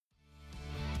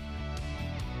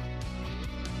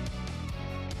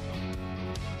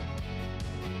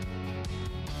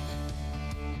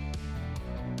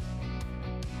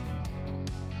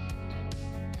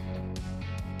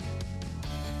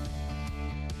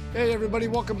Hey everybody,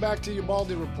 welcome back to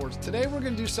Ubaldi Reports. Today we're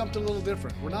going to do something a little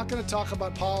different. We're not going to talk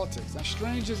about politics. As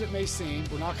strange as it may seem,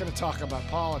 we're not going to talk about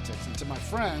politics. And to my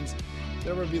friends,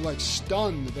 they would be like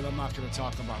stunned that I'm not going to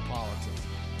talk about politics.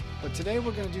 But today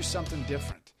we're going to do something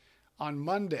different. On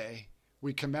Monday,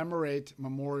 we commemorate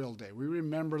Memorial Day. We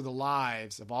remember the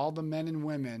lives of all the men and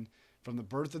women from the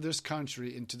birth of this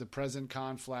country into the present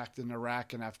conflict in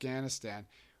Iraq and Afghanistan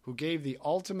who gave the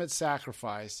ultimate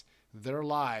sacrifice, their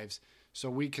lives, so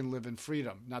we can live in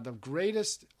freedom. Now, the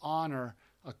greatest honor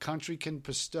a country can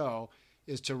bestow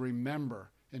is to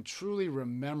remember and truly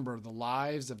remember the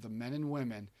lives of the men and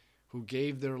women who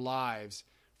gave their lives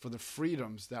for the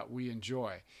freedoms that we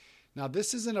enjoy. Now,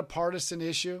 this isn't a partisan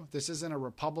issue. This isn't a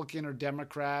Republican or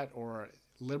Democrat or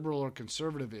liberal or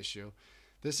conservative issue.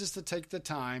 This is to take the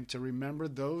time to remember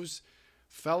those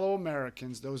fellow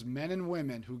Americans, those men and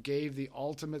women who gave the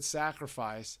ultimate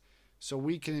sacrifice so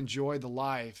we can enjoy the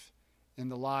life in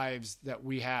the lives that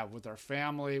we have with our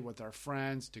family, with our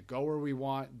friends, to go where we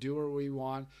want, do what we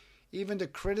want, even to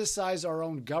criticize our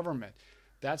own government.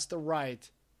 That's the right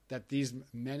that these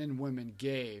men and women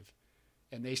gave,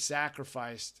 and they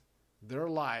sacrificed their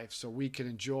life so we can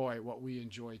enjoy what we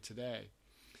enjoy today.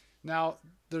 Now,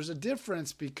 there's a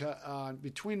difference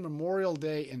between Memorial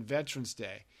Day and Veterans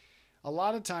Day. A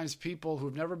lot of times people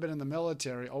who've never been in the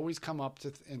military always come up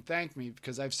to and thank me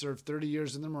because I've served 30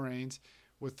 years in the Marines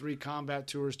with 3 combat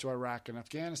tours to Iraq and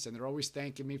Afghanistan. They're always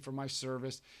thanking me for my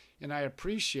service, and I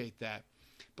appreciate that.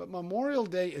 But Memorial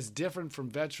Day is different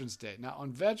from Veterans Day. Now,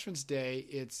 on Veterans Day,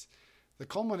 it's the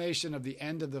culmination of the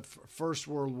end of the First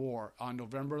World War on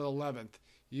November 11th,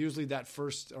 usually that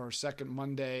first or second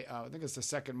Monday, I think it's the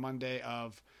second Monday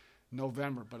of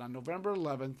November. But on November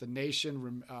 11th, the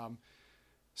nation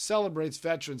celebrates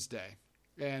Veterans Day.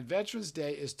 And Veterans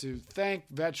Day is to thank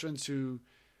veterans who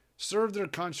served their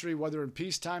country, whether in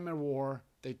peacetime or war.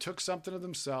 They took something of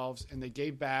themselves and they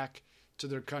gave back to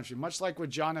their country. Much like what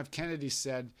John F. Kennedy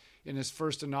said in his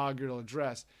first inaugural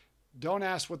address, don't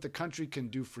ask what the country can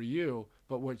do for you,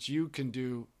 but what you can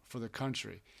do for the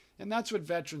country. And that's what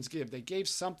veterans give. They gave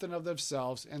something of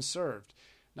themselves and served.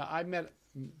 Now, I met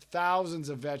thousands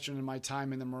of veterans in my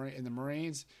time in the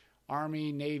Marines,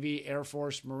 Army, Navy, Air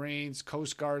Force, Marines,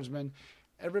 Coast Guardsmen.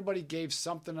 Everybody gave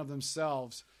something of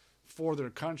themselves for their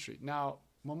country. Now,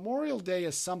 Memorial Day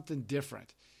is something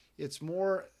different. It's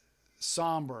more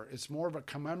somber. It's more of a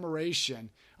commemoration,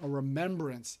 a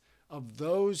remembrance of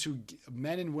those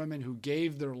men and women who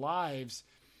gave their lives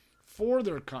for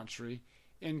their country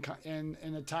in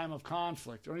a time of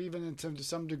conflict, or even to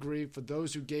some degree for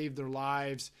those who gave their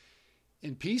lives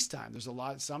in peacetime.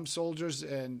 Some soldiers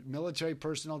and military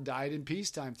personnel died in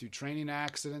peacetime through training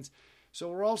accidents. So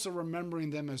we're also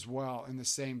remembering them as well in the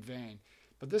same vein.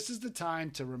 But this is the time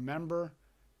to remember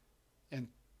and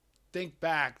think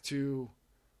back to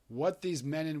what these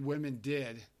men and women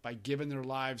did by giving their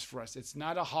lives for us. It's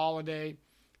not a holiday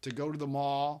to go to the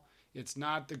mall. It's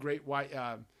not the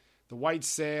white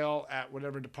sale at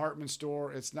whatever department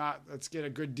store. It's not let's get a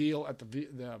good deal at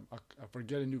or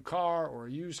get a new car or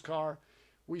a used car.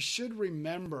 We should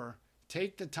remember,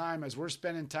 take the time as we're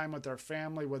spending time with our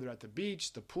family, whether at the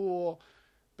beach, the pool,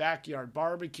 backyard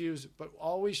barbecues, but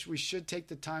always we should take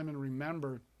the time and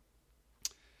remember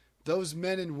those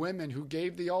men and women who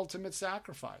gave the ultimate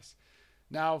sacrifice.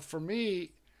 Now, for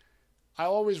me, I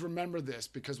always remember this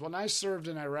because when I served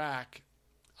in Iraq,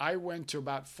 I went to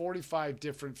about 45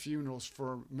 different funerals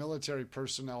for military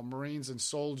personnel, Marines and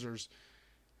soldiers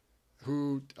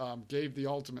who gave the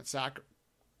ultimate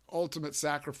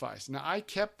sacrifice. Now, I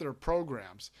kept their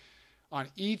programs on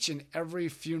each and every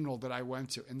funeral that I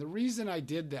went to. And the reason I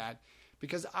did that,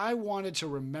 because I wanted to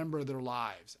remember their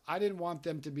lives. I didn't want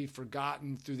them to be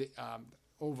forgotten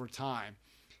over time.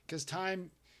 Because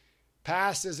time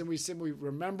passes and we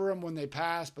remember them when they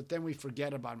pass, but then we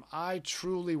forget about them. I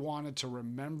truly wanted to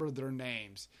remember their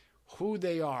names, who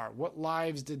they are, what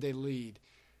lives did they lead,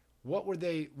 what was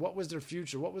their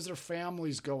future, what was their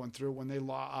families going through when they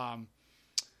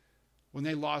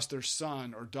lost their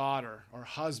son or daughter or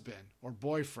husband or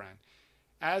boyfriend.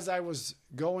 As I was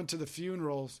going to the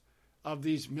funerals of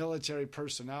these military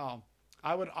personnel,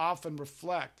 I would often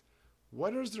reflect,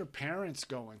 what is their parents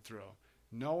going through?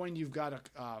 Knowing you've got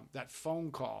that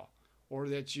phone call, or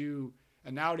that and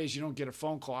nowadays you don't get a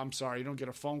phone call, you don't get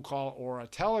a phone call or a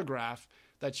telegraph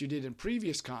that you did in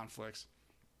previous conflicts.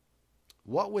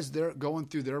 What was going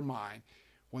through their mind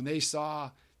when they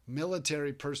saw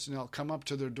military personnel come up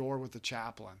to their door with a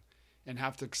chaplain and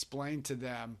have to explain to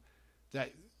them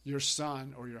that your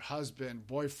son or your husband,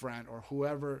 boyfriend, or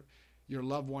whoever your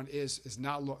loved one is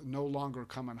no longer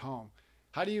coming home?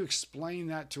 How do you explain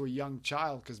that to a young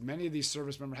child? Because many of these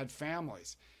service members had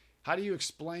families. How do you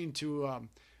explain to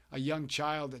a young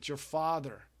child that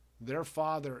their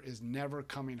father is never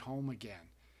coming home again?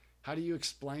 How do you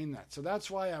explain that? So that's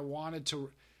why I wanted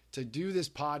to do this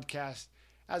podcast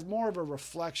as more of a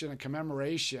reflection and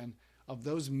commemoration of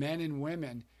those men and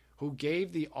women who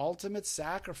gave the ultimate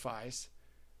sacrifice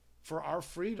for our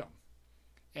freedom.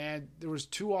 And there was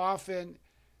too often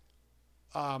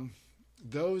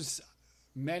those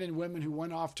men and women who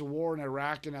went off to war in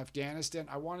Iraq and Afghanistan.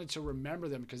 I wanted to remember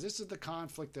them because this is the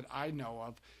conflict that I know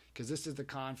of, because this is the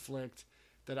conflict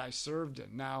that I served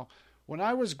in. Now, when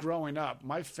I was growing up,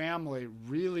 my family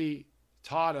really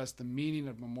taught us the meaning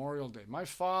of Memorial Day. My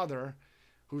father,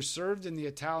 who served in the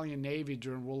Italian Navy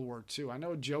during World War II, I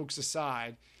know, jokes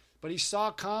aside, but he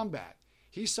saw combat.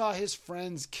 He saw his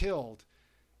friends killed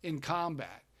in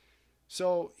combat.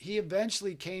 So he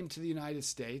eventually came to the United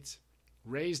States,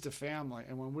 raised a family,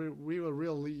 and when we were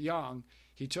really young,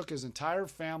 he took his entire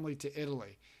family to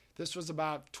Italy. This was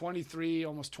about 23,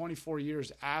 almost 24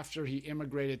 years after he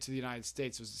immigrated to the United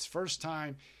States. It was his first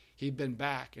time he'd been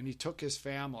back, and he took his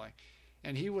family.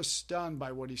 And he was stunned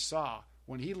by what he saw.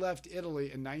 When he left Italy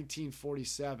in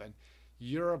 1947,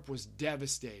 Europe was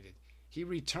devastated. He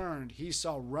returned. He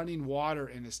saw running water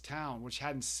in his town, which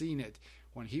hadn't seen it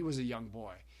when he was a young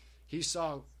boy. He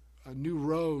saw new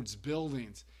roads,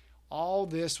 buildings. All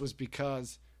this was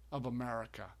because of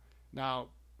America. Now,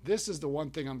 this is the one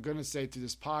thing I'm going to say through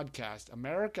this podcast.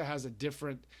 America has a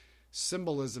different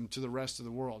symbolism to the rest of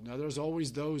the world. Now, there's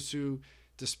always those who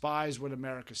despise what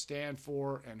America stands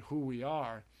for and who we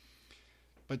are.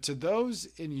 But to those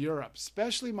in Europe,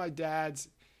 especially my dad's,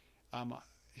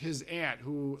 his aunt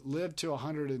who lived to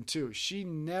 102, she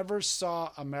never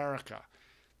saw America,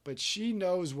 but she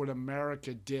knows what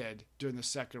America did during the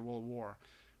Second World War.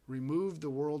 Removed the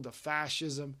world of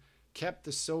fascism, kept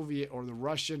the Soviet or the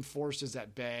Russian forces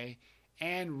at bay,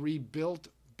 and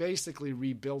basically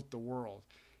rebuilt the world.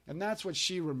 And that's what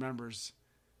she remembers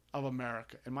of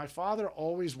America. And my father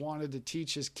always wanted to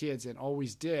teach his kids, and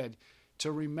always did,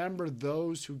 to remember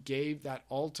those who gave that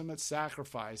ultimate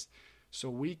sacrifice so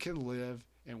we can live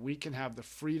and we can have the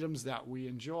freedoms that we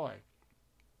enjoy.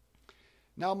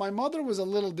 Now, my mother was a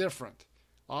little different.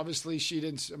 Obviously, she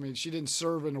didn't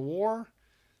serve in a war,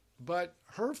 but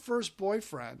her first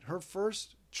boyfriend, her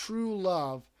first true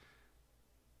love,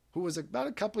 who was about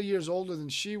a couple of years older than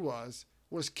she was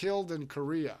killed in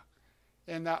Korea.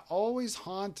 And that always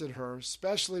haunted her,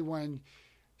 especially when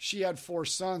she had 4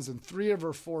 sons, and 3 of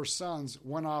her 4 sons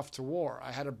went off to war.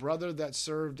 I had a brother that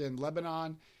served in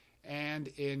Lebanon and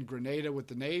in Grenada with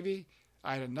the Navy.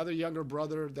 I had another younger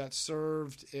brother that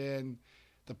served in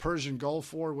the Persian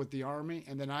Gulf War with the Army,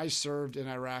 and then I served in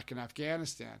Iraq and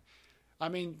Afghanistan. I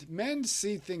mean, men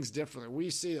see things differently. We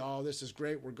see, oh, this is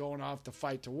great. We're going off to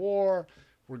fight the war.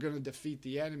 We're going to defeat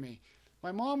the enemy.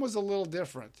 My mom was a little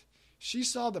different. She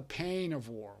saw the pain of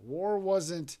war. War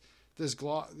wasn't this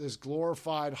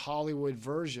glorified Hollywood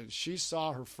version. She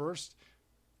saw her first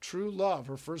true love,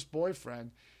 her first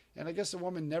boyfriend, and I guess a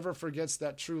woman never forgets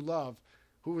that true love,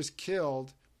 who was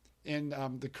killed in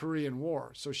the Korean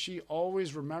War. So she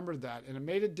always remembered that, and it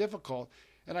made it difficult.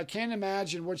 And I can't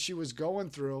imagine what she was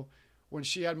going through when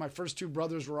she had my first 2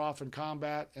 brothers were off in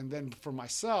combat, and then for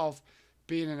myself,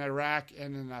 being in Iraq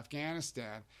and in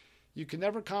Afghanistan. You can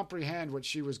never comprehend what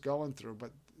she was going through,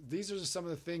 but these are just some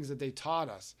of the things that they taught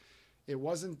us.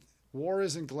 War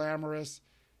isn't glamorous,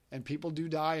 and people do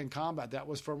die in combat. That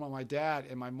was from my dad,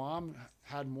 and my mom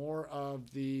had more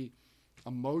of the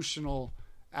emotional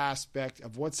aspect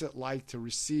of what's it like to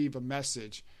receive a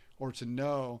message or to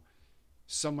know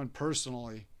someone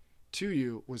personally to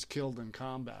you was killed in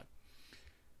combat.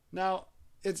 Now,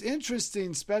 it's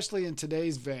interesting, especially in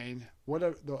today's vein, what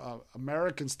the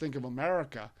Americans think of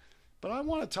America. But I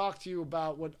want to talk to you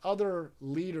about what other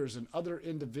leaders and other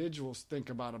individuals think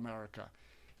about America.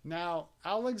 Now,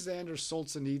 Alexander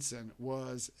Solzhenitsyn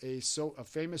was a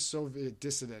famous Soviet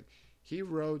dissident. He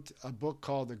wrote a book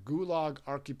called The Gulag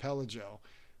Archipelago,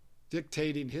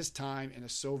 dictating his time in a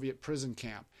Soviet prison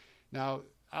camp. Now,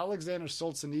 Alexander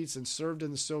Solzhenitsyn served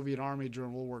in the Soviet army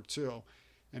during World War II,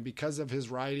 and because of his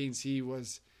writings, he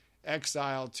was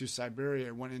exiled to Siberia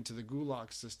and went into the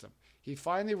Gulag system. He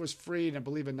finally was freed, I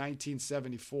believe, in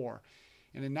 1974.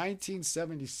 And in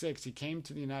 1976, he came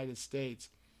to the United States.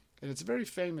 And it's a very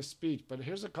famous speech, but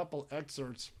here's a couple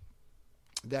excerpts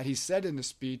that he said in the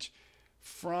speech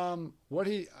from what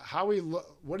he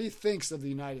thinks of the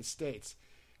United States.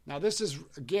 Now, this is,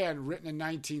 again, written in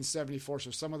 1974,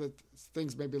 so some of the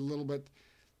things may be a little bit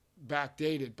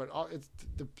backdated, but it's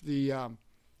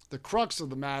the crux of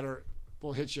the matter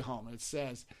will hit you home. It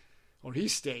says, or he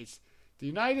states, the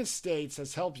United States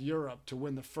has helped Europe to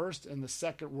win the First and the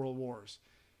Second World Wars.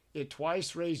 It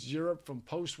twice raised Europe from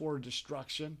post-war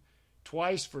destruction.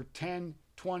 Twice for 10,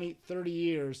 20, 30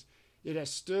 years, it has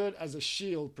stood as a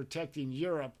shield protecting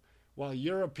Europe while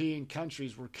European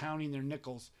countries were counting their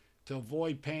nickels to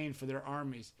avoid paying for their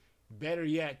armies. Better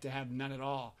yet, to have none at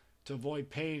all, to avoid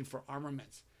paying for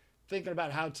armaments. Thinking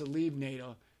about how to leave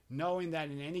NATO, knowing that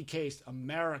in any case,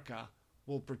 America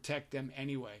will protect them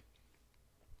anyway.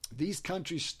 These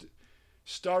countries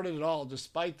started it all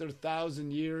despite their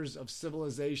 1,000 years of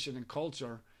civilization and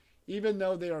culture, even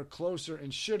though they are closer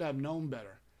and should have known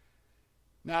better.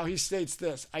 Now he states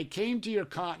this, I came to your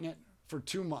continent for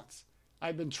 2 months.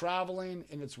 I've been traveling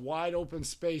in its wide open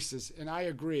spaces, and I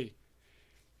agree.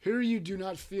 Here you do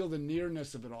not feel the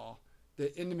nearness of it all,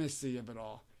 the intimacy of it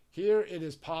all. Here it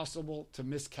is possible to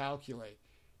miscalculate.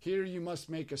 Here you must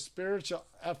make a spiritual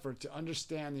effort to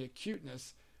understand the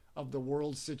acuteness of the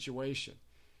world's situation.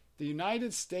 The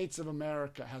United States of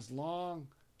America has long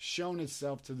shown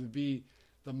itself to be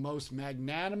the most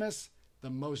magnanimous, the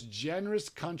most generous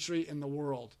country in the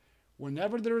world.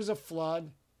 Whenever there is a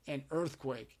flood, an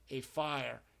earthquake, a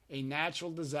fire, a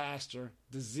natural disaster,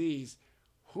 disease,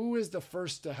 who is the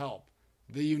first to help?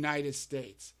 The United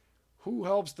States. Who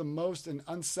helps the most and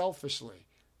unselfishly?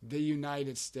 The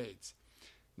United States.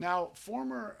 Now, a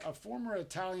former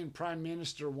Italian prime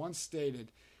minister once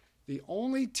stated, the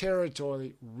only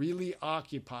territory really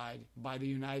occupied by the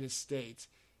United States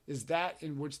is that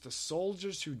in which the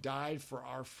soldiers who died for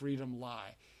our freedom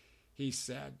lie, he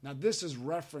said. Now, this is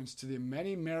reference to the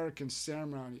many American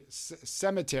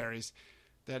cemeteries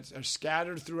that are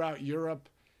scattered throughout Europe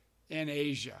and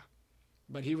Asia,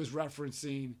 but he was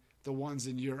referencing the ones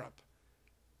in Europe.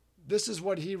 This is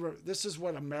what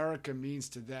America means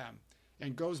to them,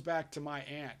 and goes back to my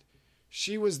aunt.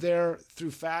 She was there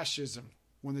through fascism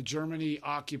when the Germany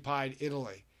occupied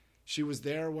Italy. She was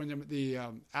there when the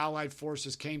Allied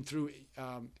forces came through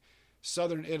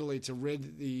southern Italy to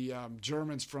rid the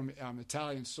Germans from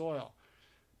Italian soil.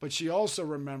 But she also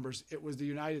remembers it was the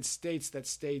United States that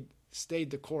stayed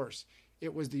the course.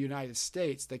 It was the United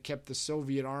States that kept the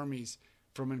Soviet armies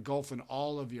from engulfing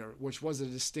all of Europe, which was a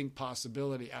distinct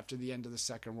possibility after the end of the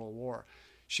Second World War.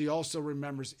 She also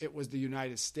remembers it was the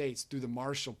United States, through the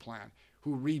Marshall Plan,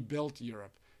 who rebuilt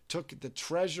Europe, took the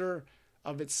treasure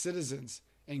of its citizens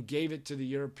and gave it to the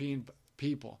European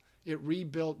people. It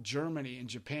rebuilt Germany and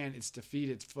Japan, its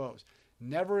defeated foes.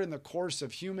 Never in the course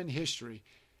of human history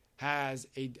has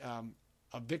a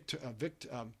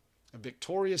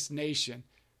victorious nation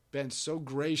been so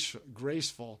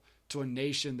graceful to a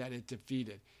nation that it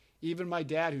defeated. Even my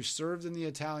dad, who served in the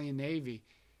Italian Navy,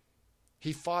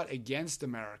 he fought against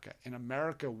America, and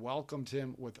America welcomed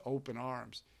him with open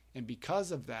arms. And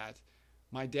because of that,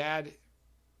 my dad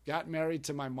got married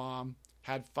to my mom,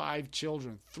 had 5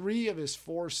 children. 3 of his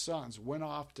 4 sons went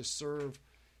off to serve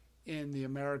in the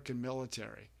American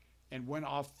military, and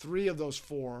 3 of those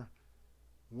 4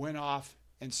 went off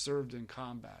and served in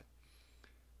combat.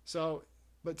 So,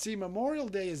 but see, Memorial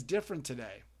Day is different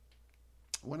today.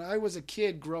 When I was a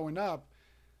kid growing up,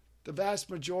 the vast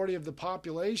majority of the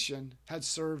population had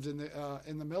served in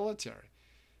the military.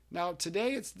 Now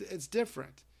today it's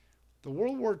different. The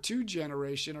World War II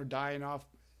generation are dying off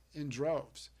in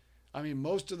droves. I mean,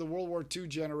 most of the World War II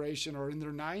generation are in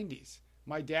their 90s.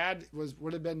 My dad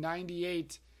would have been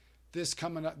 98 this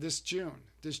June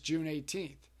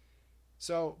 18th.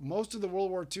 So most of the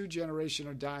World War II generation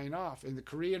are dying off, and the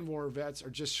Korean War vets are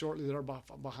just shortly there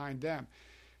behind them.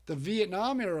 The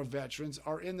Vietnam era veterans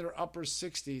are in their upper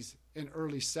 60s and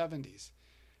early 70s,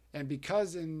 and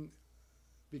during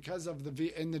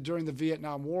the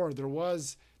Vietnam War,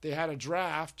 they had a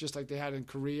draft just like they had in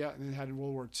Korea and they had in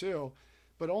World War II,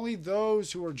 but only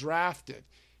those who were drafted.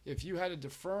 If you had a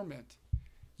deferment,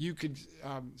 you could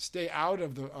stay out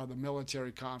of the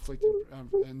military conflict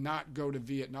and not go to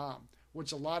Vietnam,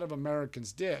 which a lot of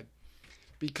Americans did.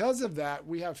 Because of that,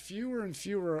 we have fewer and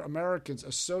fewer Americans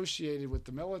associated with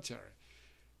the military.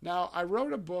 Now, I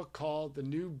wrote a book called The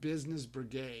New Business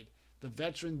Brigade, The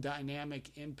Veteran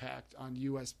Dynamic Impact on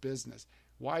U.S. Business,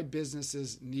 Why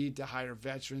Businesses Need to Hire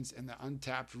Veterans and the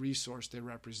Untapped Resource They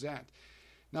Represent.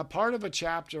 Now, part of a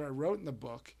chapter I wrote in the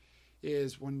book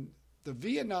is when the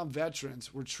Vietnam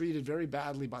veterans were treated very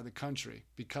badly by the country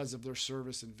because of their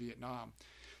service in Vietnam.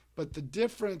 But the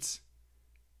difference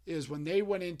is when they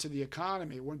went into the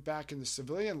economy, went back into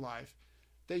civilian life,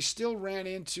 they still ran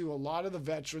into a lot of the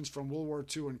veterans from World War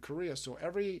II and Korea. So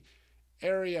every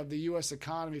area of the U.S.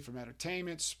 economy, from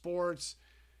entertainment, sports,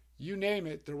 you name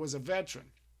it, there was a veteran.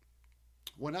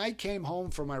 When I came home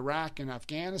from Iraq and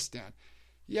Afghanistan,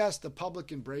 Yes, the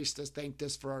public embraced us, thanked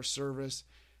us for our service,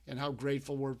 and how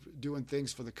grateful we're doing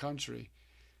things for the country.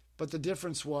 But the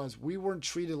difference was we weren't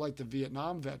treated like the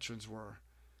Vietnam veterans were.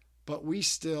 But we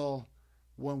still,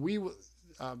 when we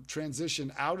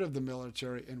transitioned out of the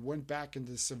military and went back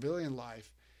into civilian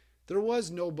life, there was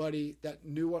nobody that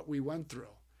knew what we went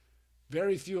through.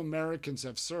 Very few Americans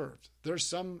have served. There's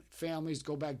some families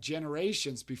go back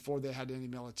generations before they had any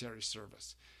military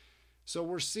service. So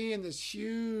we're seeing this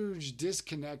huge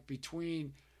disconnect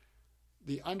between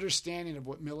the understanding of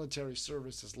what military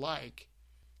service is like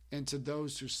and to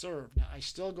those who serve. Now, I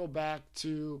still go back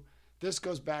to, this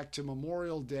goes back to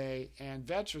Memorial Day and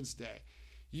Veterans Day.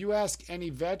 You ask any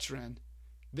veteran,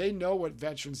 they know what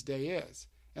Veterans Day is.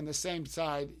 And the same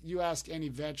side, you ask any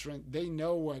veteran, they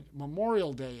know what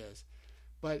Memorial Day is.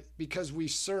 But because we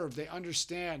serve, they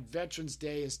understand Veterans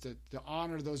Day is to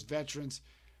honor those veterans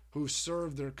who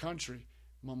served their country.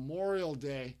 Memorial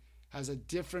Day has a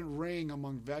different ring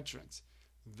among veterans.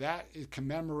 That it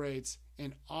commemorates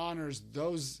and honors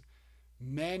those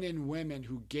men and women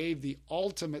who gave the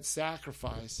ultimate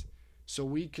sacrifice so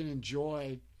we can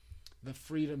enjoy the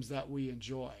freedoms that we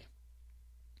enjoy.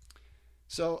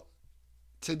 So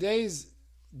this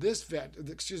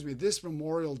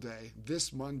Memorial Day,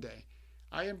 this Monday,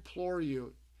 I implore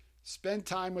you, spend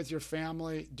time with your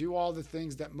family, do all the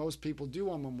things that most people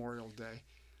do on Memorial Day,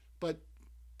 but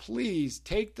please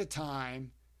take the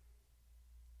time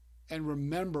and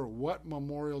remember what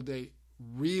Memorial Day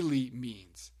really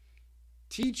means.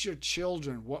 Teach your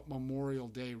children what Memorial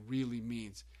Day really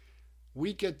means.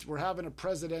 We're having a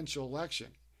presidential election.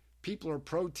 People are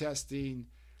protesting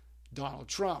Donald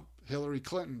Trump, Hillary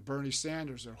Clinton, Bernie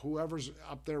Sanders, or whoever's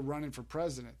up there running for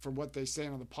president for what they say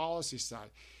on the policy side.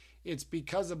 It's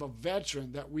because of a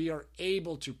veteran that we are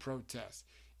able to protest.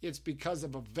 It's because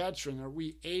of a veteran that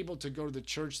we are able to go to the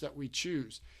church that we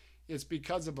choose. It's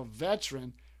because of a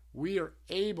veteran we are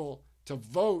able to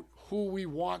vote who we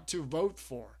want to vote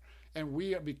for. And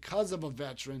because of a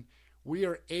veteran, we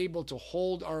are able to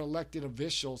hold our elected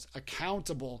officials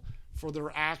accountable for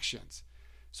their actions.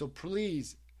 So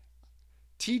please,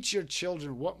 teach your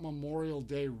children what Memorial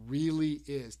Day really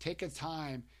is. Take a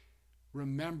time,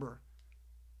 remember,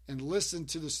 and listen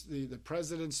to the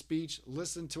president's speech,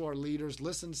 listen to our leaders,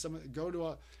 go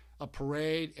to a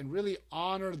parade, and really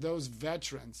honor those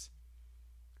veterans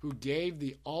who gave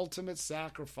the ultimate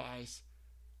sacrifice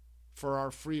for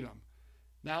our freedom.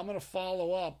 Now I'm going to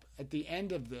follow up at the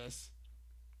end of this,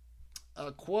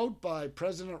 a quote by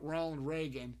President Ronald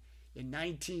Reagan in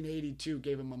 1982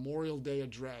 gave a Memorial Day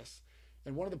address.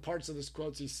 And one of the parts of this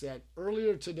quote, he said,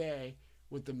 "Earlier today,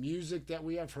 with the music that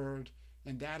we have heard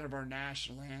and that of our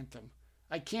national anthem,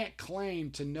 I can't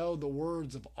claim to know the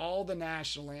words of all the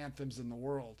national anthems in the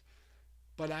world,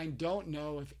 but I don't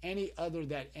know if any other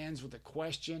that ends with a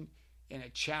question and a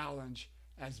challenge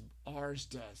as ours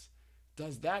does.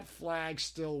 Does that flag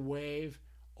still wave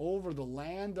over the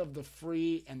land of the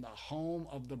free and the home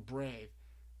of the brave?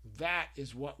 That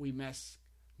is what we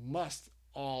must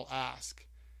all ask.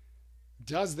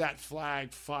 Does that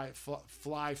flag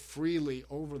fly freely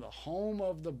over the home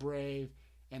of the brave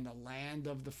and the land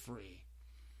of the free?"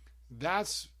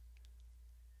 That's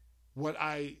what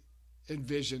I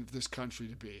envision this country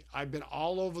to be. I've been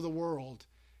all over the world,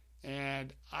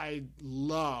 and I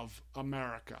love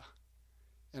America.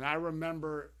 And I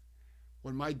remember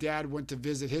when my dad went to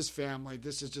visit his family,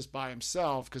 this is just by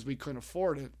himself because we couldn't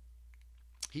afford it,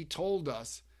 he told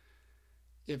us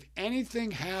if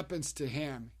anything happens to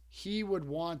him, he would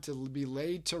want to be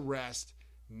laid to rest,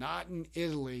 not in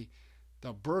Italy,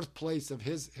 the birthplace of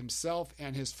himself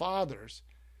and his fathers.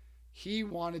 He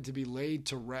wanted to be laid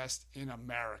to rest in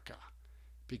America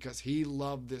because he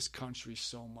loved this country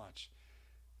so much.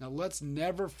 Now let's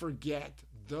never forget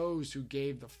those who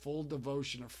gave the full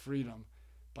devotion of freedom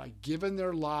by giving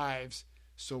their lives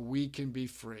so we can be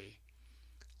free.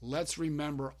 Let's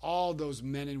remember all those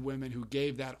men and women who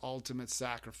gave that ultimate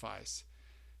sacrifice.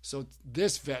 So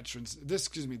this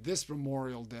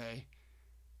Memorial Day,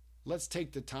 let's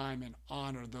take the time and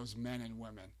honor those men and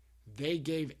women. They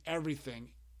gave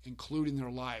everything, including their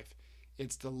life.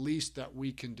 It's the least that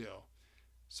we can do.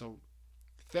 So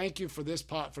thank you for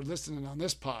listening on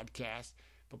this podcast.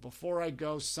 But before I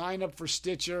go, sign up for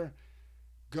Stitcher.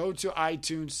 Go to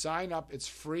iTunes, sign up. It's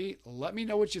free. Let me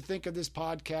know what you think of this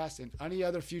podcast and any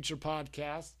other future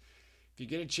podcasts. If you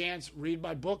get a chance, read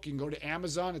my book. You can go to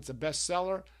Amazon. It's a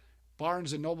bestseller.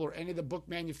 Barnes & Noble or any of the book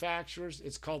manufacturers.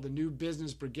 It's called The New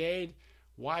Business Brigade,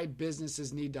 Why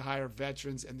Businesses Need to Hire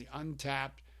Veterans and the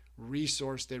Untapped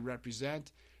Resource They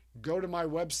Represent. Go to my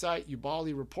website,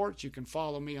 Ubaldi Reports. You can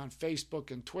follow me on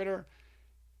Facebook and Twitter.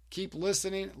 Keep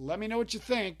listening. Let me know what you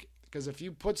think, because if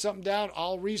you put something down,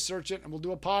 I'll research it and we'll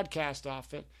do a podcast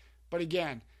off it. But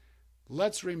again,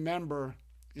 let's remember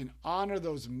and honor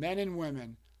those men and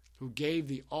women who gave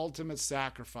the ultimate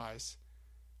sacrifice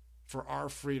for our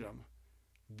freedom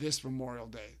this Memorial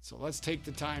Day. So let's take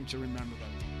the time to remember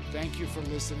them. Thank you for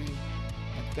listening,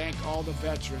 and thank all the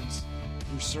veterans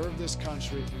who served this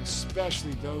country, and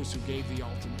especially those who gave the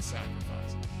ultimate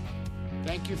sacrifice.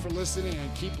 Thank you for listening,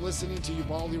 and keep listening to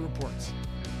Ubaldi Reports.